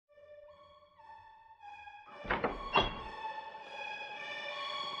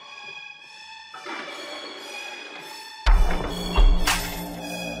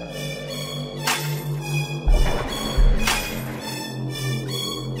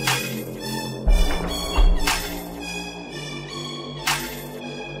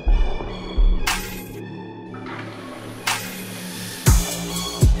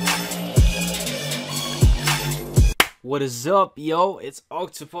What is up, yo? It's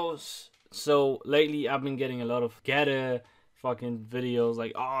Octopus. So lately I've been getting a lot of Getter fucking videos,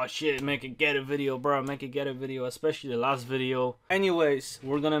 like, oh shit, make a Getter video, bro, make a Getter video, especially the last video. Anyways,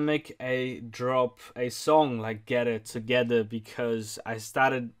 we're gonna make a song like Getter together, because I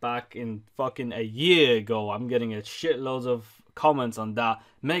started back in fucking a year ago. I'm getting a shitloads of comments on that.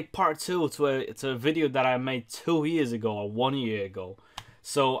 Make part 2 to a video that I made 2 years ago or 1 year ago.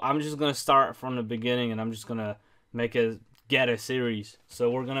 So I'm just gonna start from the beginning, and I'm just gonna make a Getter series.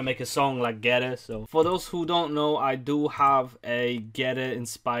 So we're gonna make a song like Getter. So for those who don't know, I do have a Getter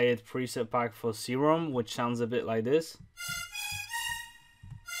inspired preset pack for Serum, which sounds a bit like this.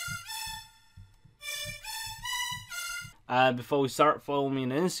 Before we start, follow me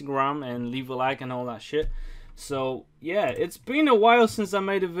on Instagram and leave a like and all that shit. So yeah, it's been a while since I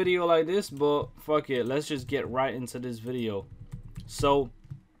made a video like this, but fuck it, let's just get right into this video. So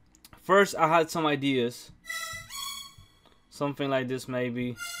first I had some ideas, something like this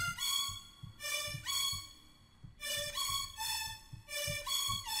maybe.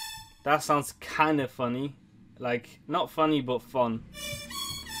 That sounds kind of funny, like not funny but fun.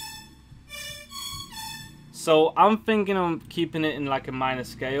 So I'm thinking of keeping it in like a minor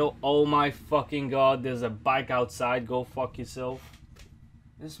scale. Oh my fucking god, there's a bike outside, go fuck yourself.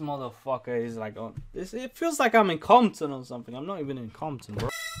 This motherfucker is like on this. It feels like I'm in Compton or something. I'm not even in Compton, bro.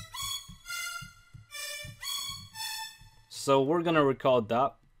 So we're gonna record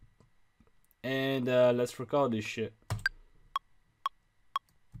that, and let's record this shit.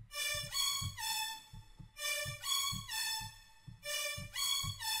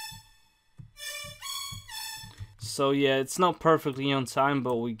 So yeah, it's not perfectly on time,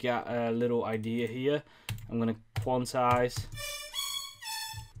 but we got a little idea here. I'm gonna quantize.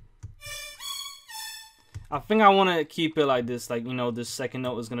 I think I want to keep it like this, like, you know, this second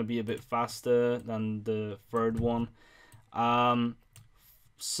note is going to be a bit faster than the third one.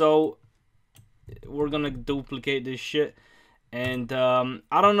 So we're going to duplicate this shit, and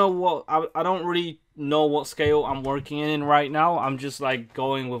I don't know what, I don't really know what scale I'm working in right now. I'm just like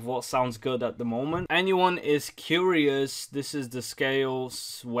going with what sounds good at the moment. Anyone is curious, this is the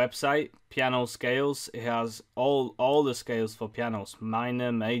scales website, piano scales. It has all the scales for pianos: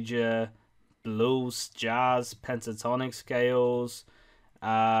 minor, major, blues, jazz, pentatonic scales.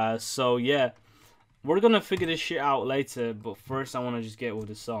 So yeah, we're gonna figure this shit out later, but first I want to just get with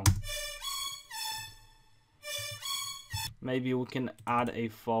the song. Maybe we can add a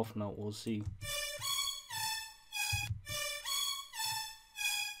fourth note, we'll see.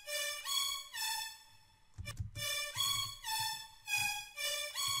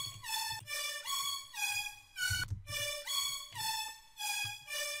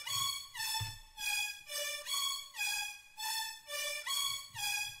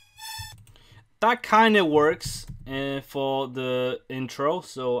 That kind of works for the intro,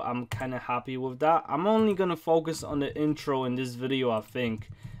 so I'm kind of happy with that. I'm only gonna focus on the intro in this video. I think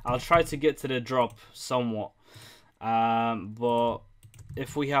I'll try to get to the drop somewhat, but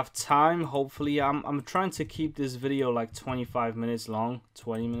if we have time, hopefully, I'm trying to keep this video like 25 minutes long,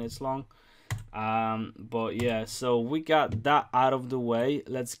 20 minutes long. But yeah, so we got that out of the way.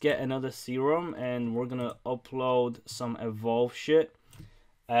 Let's get another Serum, and we're gonna upload some Evolve shit.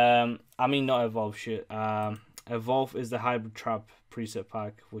 I mean, not Evolve shit. Evolve is the Hybrid Trap preset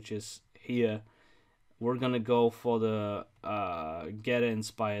pack, which is here. We're gonna go for the Getter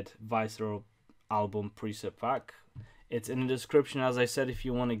inspired Visceral album preset pack. It's in the description, as I said, if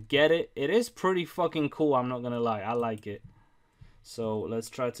you want to get it. It is pretty fucking cool, I'm not gonna lie. I like it. So let's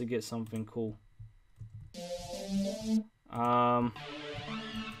try to get something cool.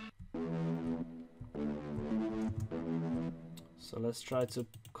 So let's try to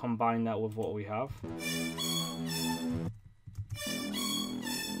combine that with what we have.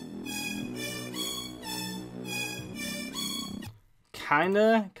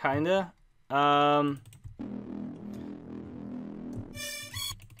 Kinda.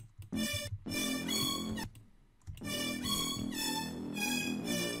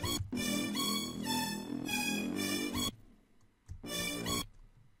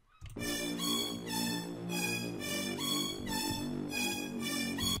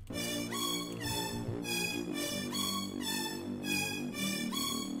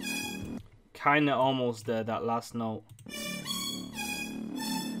 Kinda almost there, that last note.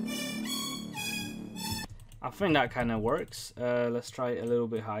 I think that kind of works. Let's try it a little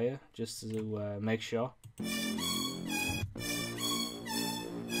bit higher, just to make sure.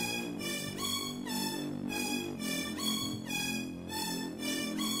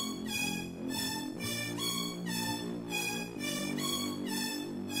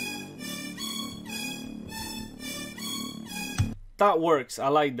 that works. I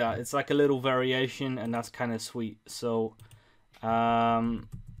like that. It's like a little variation, and that's kind of sweet. So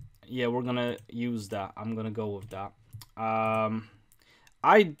yeah, we're gonna use that. I'm gonna go with that.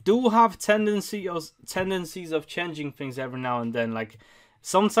 I do have tendencies of changing things every now and then. Like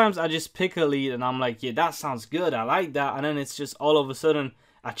sometimes I just pick a lead and I'm like, yeah, that sounds good, I like that, and then it's just all of a sudden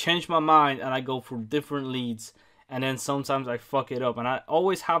I change my mind and I go for different leads, and then sometimes I fuck it up, and I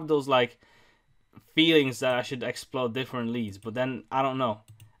always have those like feelings that I should explore different leads, but then I don't know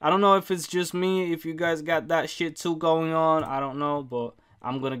if it's just me, if you guys got that shit too going on, I don't know, but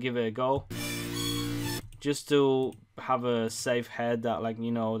I'm gonna give it a go just to have a safe head that, like,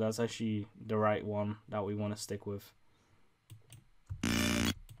 you know, that's actually the right one that we want to stick with.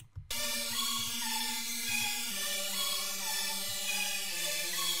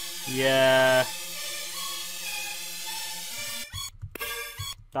 Yeah,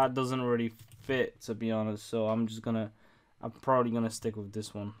 that doesn't really fit, to be honest, so I'm probably gonna stick with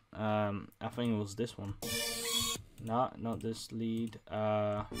this one. I think it was this one. Not this lead.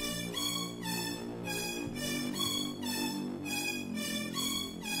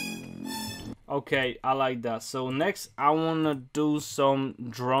 Okay, I like that. So next I wanna do some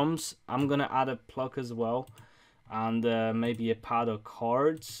drums. I'm gonna add a pluck as well, and maybe a pad of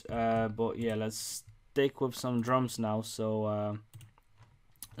chords. But yeah, let's stick with some drums now. So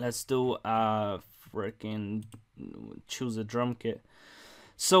let's do freaking choose a drum kit.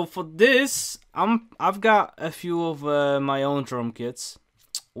 So for this, I've got a few of my own drum kits.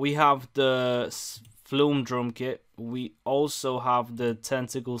 We have the Flume drum kit. We also have the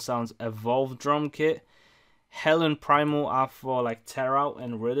Tentacle Sounds Evolve drum kit. Helen Primal are for like tear out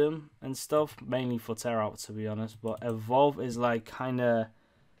and rhythm and stuff, mainly for tear out, to be honest. But Evolve is like kind of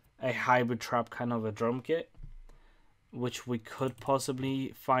a hybrid trap kind of a drum kit, which we could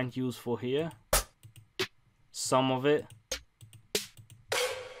possibly find useful here. Some of it,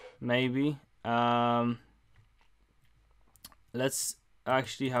 maybe. Let's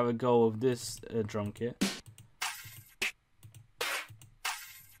actually have a go of this drum kit.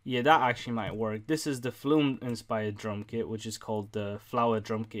 Yeah, that actually might work. This is the Flume inspired drum kit, which is called the Flower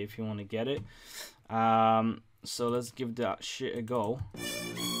drum kit if you want to get it. So let's give that shit a go.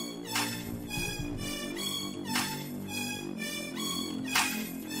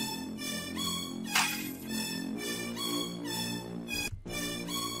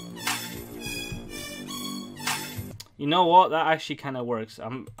 You know what? That actually kind of works.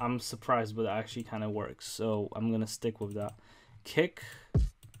 I'm surprised, but that actually kind of works. So I'm gonna stick with that. Kick.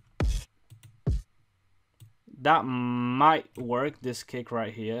 That might work. This kick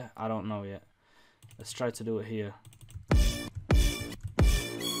right here. I don't know yet. Let's try to do it here.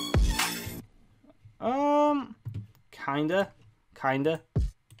 Kinda.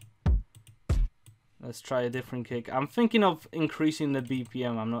 Let's try a different kick. I'm thinking of increasing the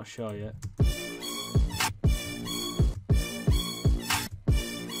BPM. I'm not sure yet.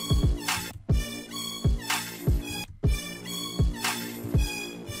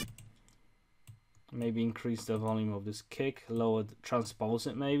 Maybe increase the volume of this kick, transpose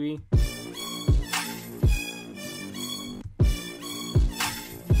it maybe.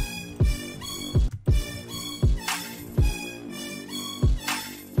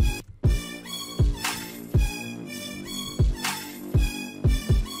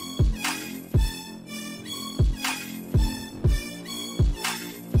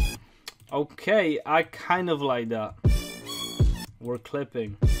 Okay, I kind of like that. We're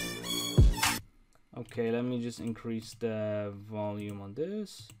clipping. Okay, let me just increase the volume on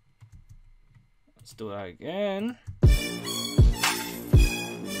this. Let's do that again.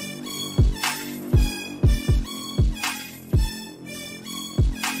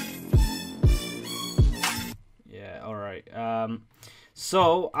 Yeah, alright.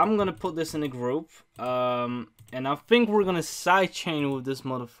 So I'm gonna put this in a group. And I think we're gonna sidechain with this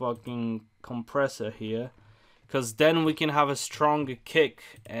motherfucking compressor here, because then we can have a stronger kick,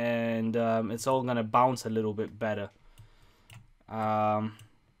 and it's all gonna bounce a little bit better. Yeah,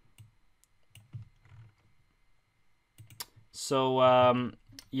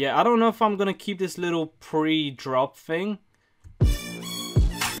 I don't know if I'm gonna keep this little pre-drop thing,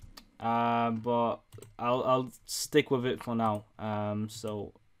 but I'll stick with it for now.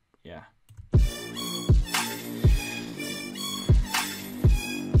 So yeah.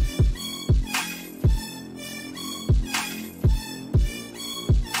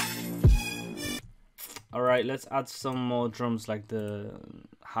 Alright, let's add some more drums, like the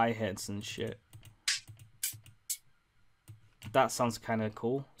hi-hats and shit. That sounds kind of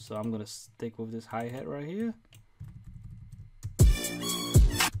cool, so I'm gonna stick with this hi-hat right here.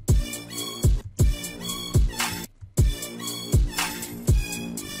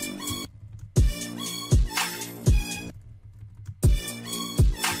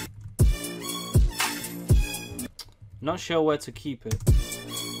 Not sure where to keep it.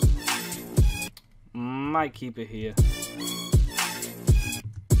 Might keep it here.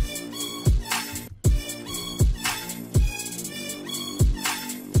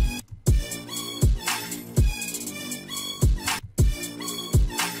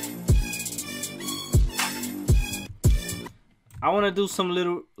 I want to do some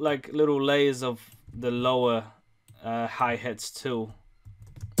little layers of the lower hi-hats too.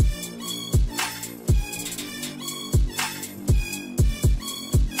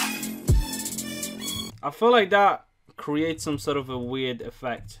 I feel like that creates some sort of a weird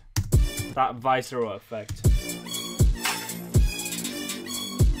effect. That visceral effect.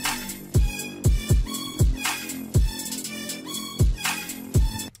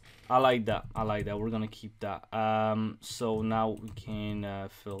 I like that. I like that. We're gonna keep that. So now we can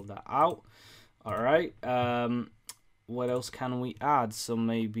fill that out. All right. What else can we add? So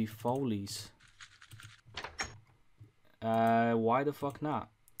maybe Foley's. Why the fuck not?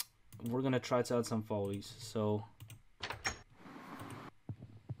 We're gonna try to add some Foley's. So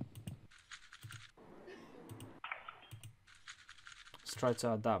let's try to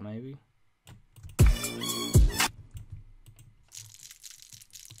add that maybe.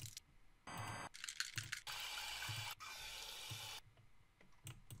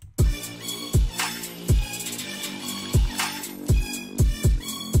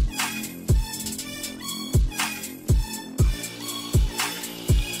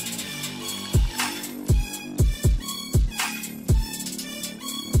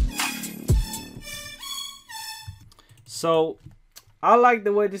 So I like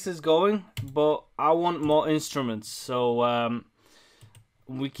the way this is going, but I want more instruments. So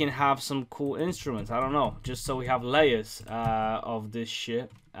we can have some cool instruments. I don't know, just so we have layers of this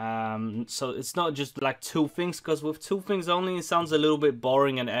shit. So it's not just like two things, because with two things only, it sounds a little bit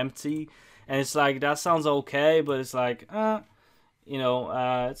boring and empty. And it's like, that sounds okay, but it's like, you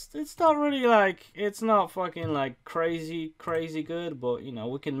know, it's not really like, it's not fucking like crazy good, but you know,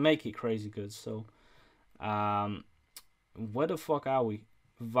 we can make it crazy good. So where the fuck are we?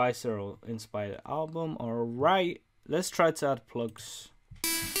 Visceral inspired album. All right, let's try to add plugs.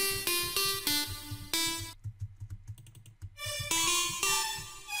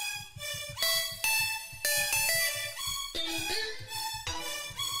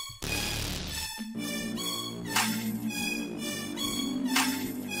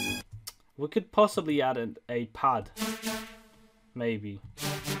 We could possibly add a pad, maybe.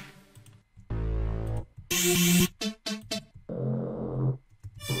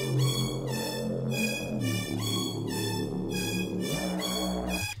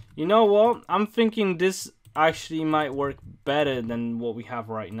 You know what? I'm thinking this actually might work better than what we have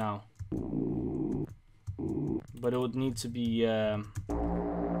right now. But it would need to be an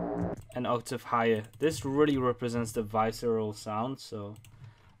octave higher. This really represents the visceral sound, so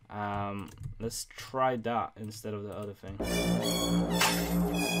let's try that instead of the other thing.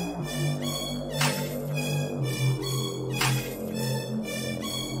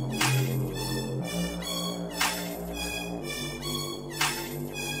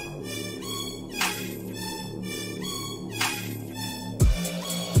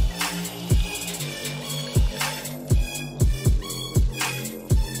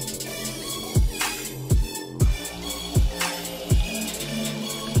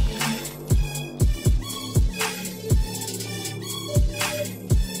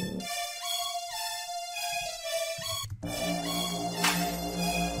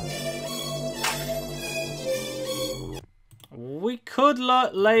 We could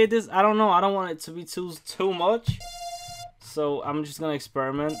lay this. I don't know. I don't want it to be too much. So I'm just gonna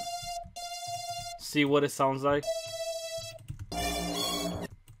experiment. See what it sounds like.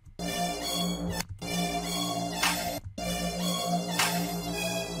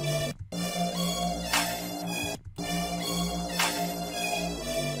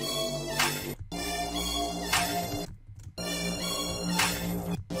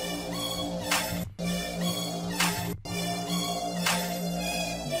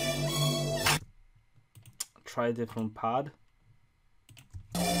 Try a different pad.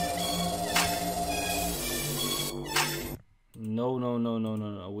 No,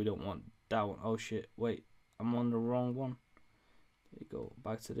 we don't want that one. Oh shit, wait, I'm on the wrong one. There you go,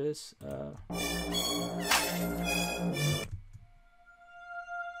 back to this.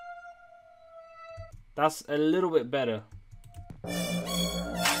 That's a little bit better.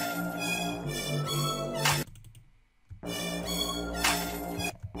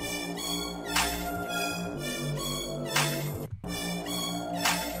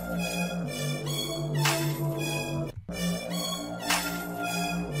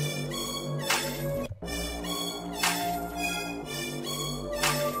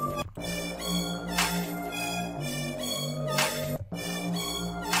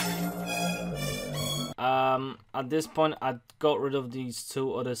 At this point, I got rid of these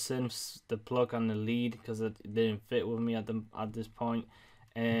two other synths, the plug and the lead, because it didn't fit with me at this point,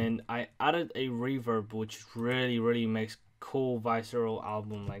 and I added a reverb, which really makes cool Visceral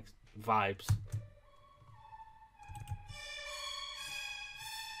album like vibes.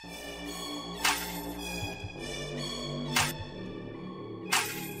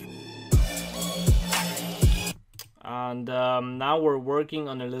 And now we're working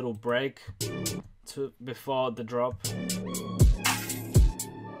on a little break before the drop.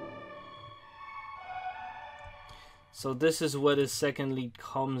 So this is where the second lead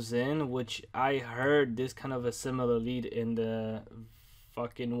comes in, which I heard this kind of a similar lead in the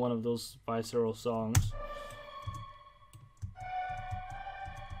fucking one of those Visceral songs.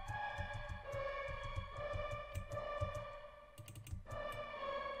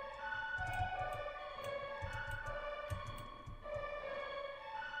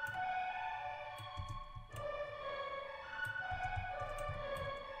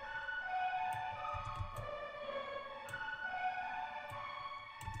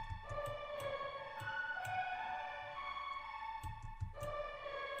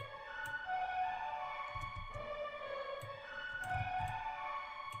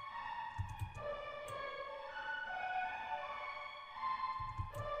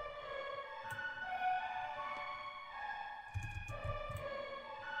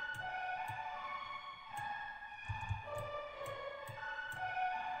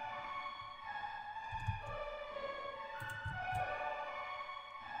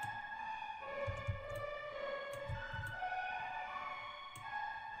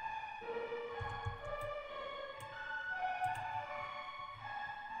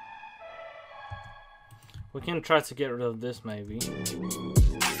 We can try to get rid of this maybe.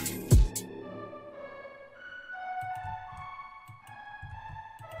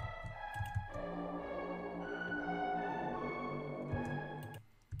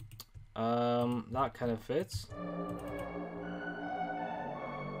 That kind of fits.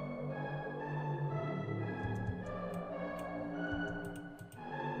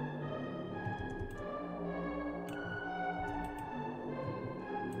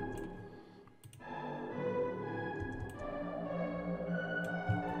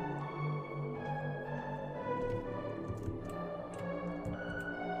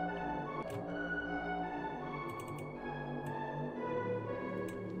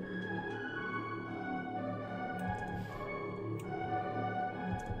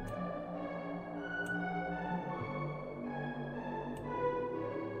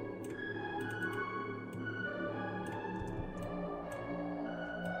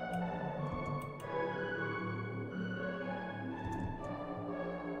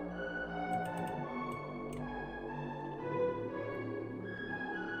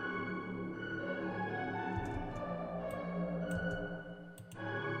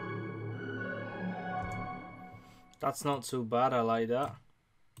 That's not too bad, I like that.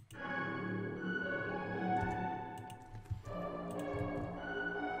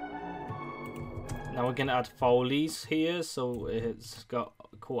 Now we're gonna add Foley's here, so it's got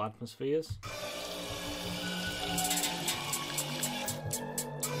cool atmospheres.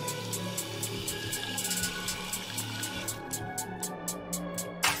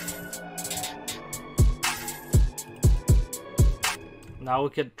 Now we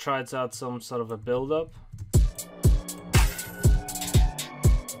could try to add some sort of a build-up.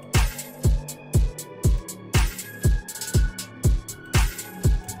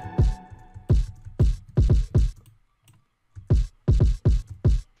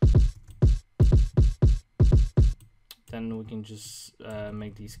 Then we can just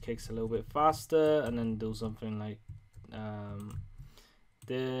make these kicks a little bit faster, and then do something like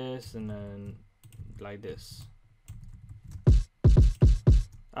this, and then like this.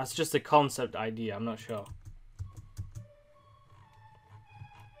 That's just a concept idea, I'm not sure.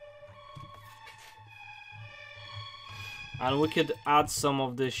 And we could add some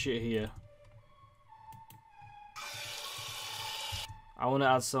of this shit here. I want to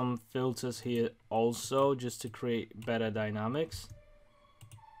add some filters here also, just to create better dynamics.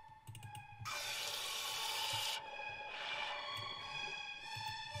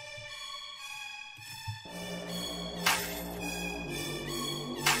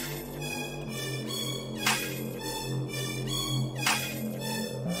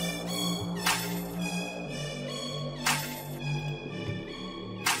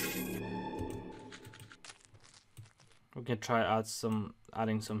 We can try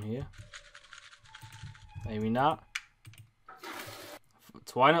adding some here. Maybe not.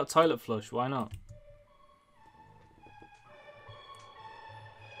 Why not toilet flush? Why not?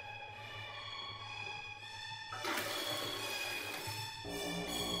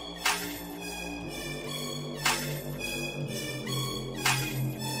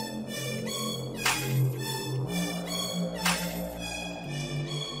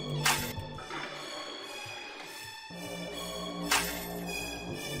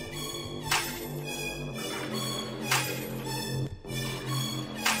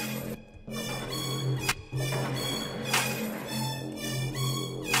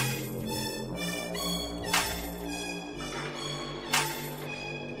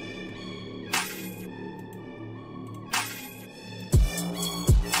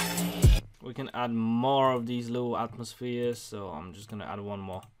 add more of these little atmospheres, so I'm just gonna add one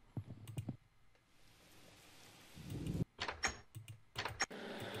more.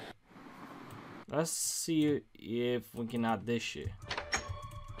 Let's see if we can add this shit.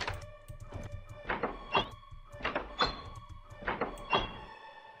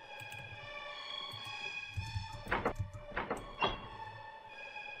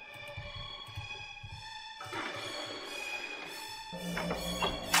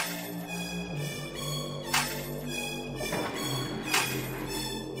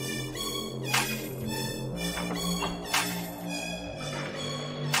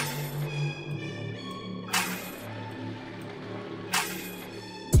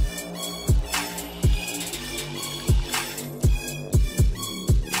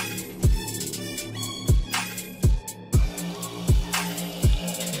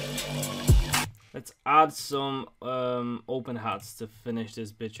 Let's add some open hats to finish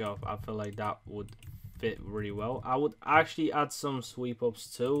this bitch off. I feel like that would fit really well. I would actually add some sweep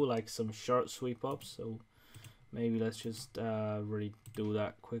ups too, like some short sweep ups. So maybe let's just really do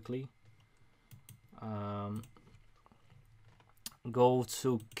that quickly. Go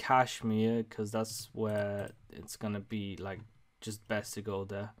to Kashmir because that's where it's gonna be like just best to go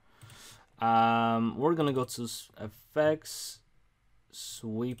there. We're gonna go to effects,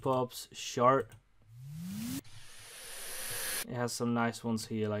 sweep ups, short. It has some nice ones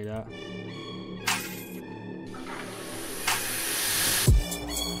here like that.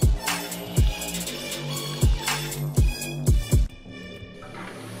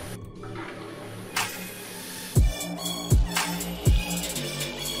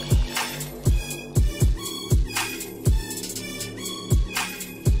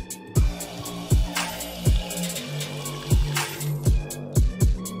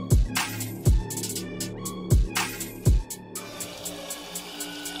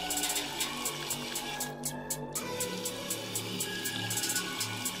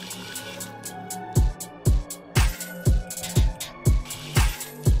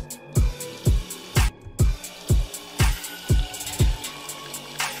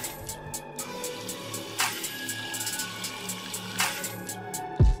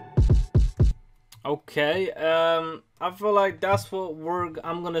 Okay, I feel like that's what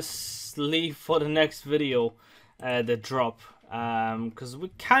I'm gonna leave for the next video, the drop, because we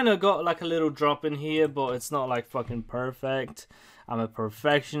kind of got like a little drop in here, but it's not like fucking perfect. I'm a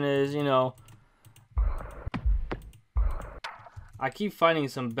perfectionist, you know. I keep finding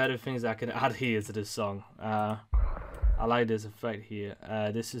some better things I can add here to this song. I like this effect here.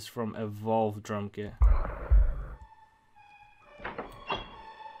 This is from Evolve drum kit.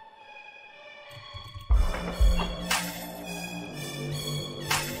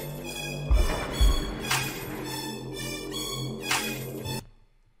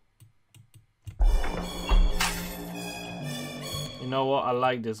 You know what? I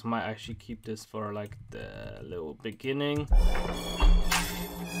like this. Might actually keep this for like the little beginning.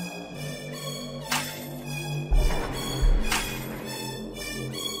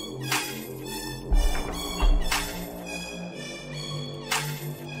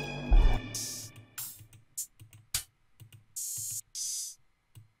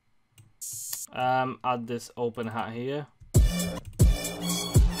 Add this open hat here.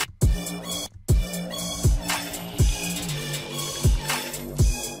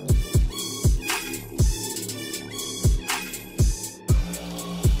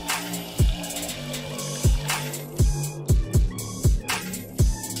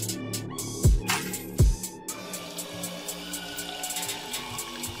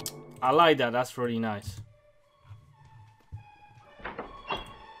 I like that. That's really nice.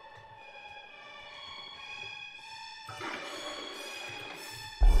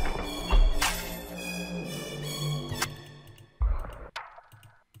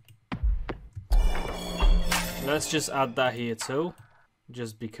 Let's just add that here too,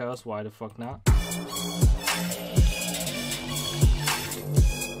 just because, why the fuck not?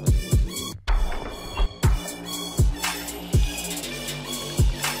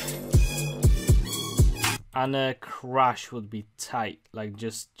 And a crash would be tight, like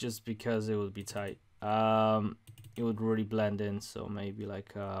just because it would be tight. It would really blend in, so maybe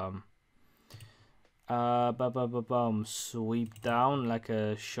like sweep down, like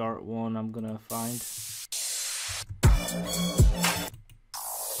a short one I'm gonna find.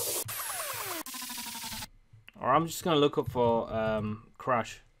 Or I'm just gonna look up for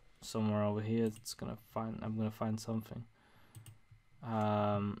crash somewhere over here. I'm gonna find something.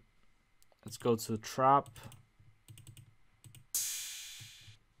 Let's go to trap.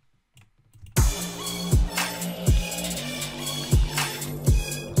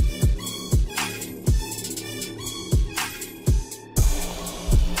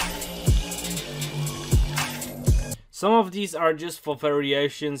 Some of these are just for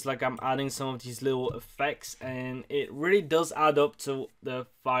variations, like I'm adding some of these little effects, and it really does add up to the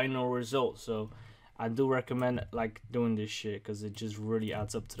final result. So I do recommend like doing this shit because it just really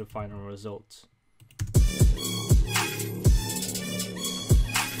adds up to the final result.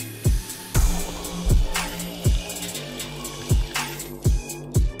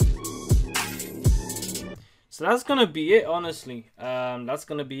 So that's gonna be it, honestly. That's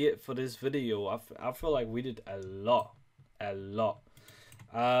gonna be it for this video. I feel like we did a lot.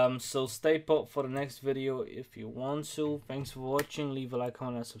 So stay put for the next video if you want to. Thanks for watching. Leave a like,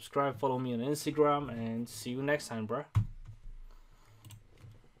 comment, and subscribe. Follow me on Instagram, and see you next time, bruh.